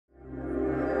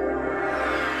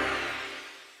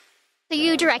So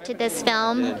you directed this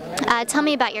film. Tell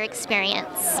me about your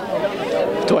experience.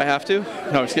 Do I have to?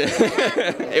 No, I'm just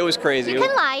kidding. It was crazy. You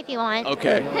can lie if you want.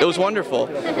 Okay. It was wonderful.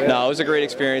 No, it was a great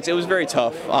experience. It was very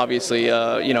tough, obviously.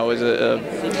 You know, it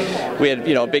was we had,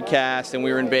 you know, a big cast, and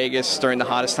we were in Vegas during the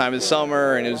hottest time of the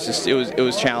summer, and it was just, it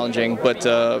was challenging, but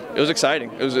it was exciting.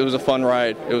 It was a fun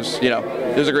ride. It was, you know,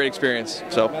 it was a great experience.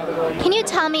 So. Can you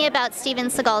tell me about Steven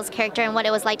Seagal's character and what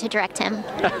it was like to direct him?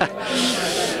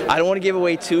 I don't want to give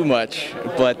away too much,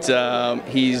 but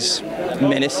he's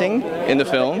menacing in the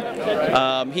film.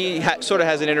 He sort of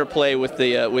has an interplay with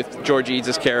the with George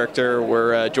Eads' character,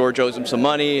 where George owes him some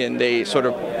money, and they sort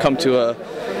of come to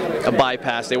a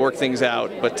bypass. They work things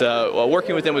out, but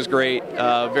working with him was great.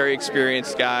 Very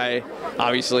experienced guy,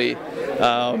 obviously,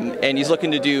 and he's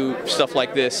looking to do stuff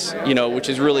like this, you know, which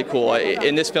is really cool.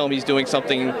 In this film, he's doing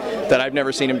something that I've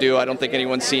never seen him do. I don't think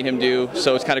anyone's seen him do,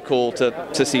 so it's kind of cool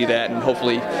to see that, and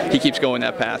hopefully he keeps going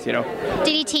that path, you know.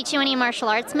 Did he teach you any martial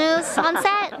arts moves on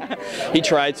set? He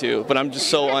tried to, but I'm just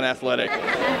so unathletic.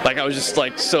 Like, I was just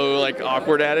like so like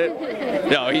awkward at it.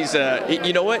 No, he's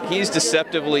you know what? He's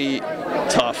deceptively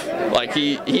tough. Like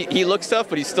he looks tough,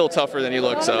 but he's still tougher than he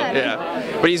looks. So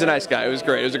yeah, but he's a nice guy. It was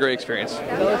great. It was a great experience.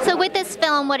 So with this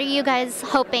film, what are you guys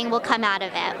hoping will come out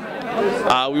of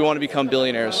it? We want to become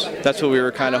billionaires. That's what we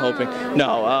were kind of hoping.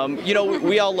 No, you know,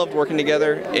 we all loved working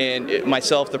together, and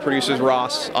myself, the producers,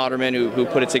 Ross Otterman, who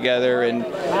put it together, and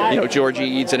you know, George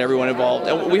Eads and everyone involved.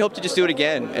 And we hope to just do it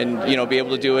again, and you know, be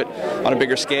able to do it on a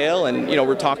bigger scale. And you know,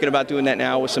 we're talking about doing that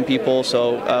now with some people.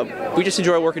 So we just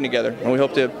enjoy working together, and we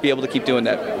hope to be able to keep doing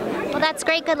that. Well, that's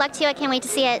great. Good luck to you. I can't wait to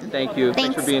see it. Thank you.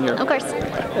 Thanks for being here. Of course.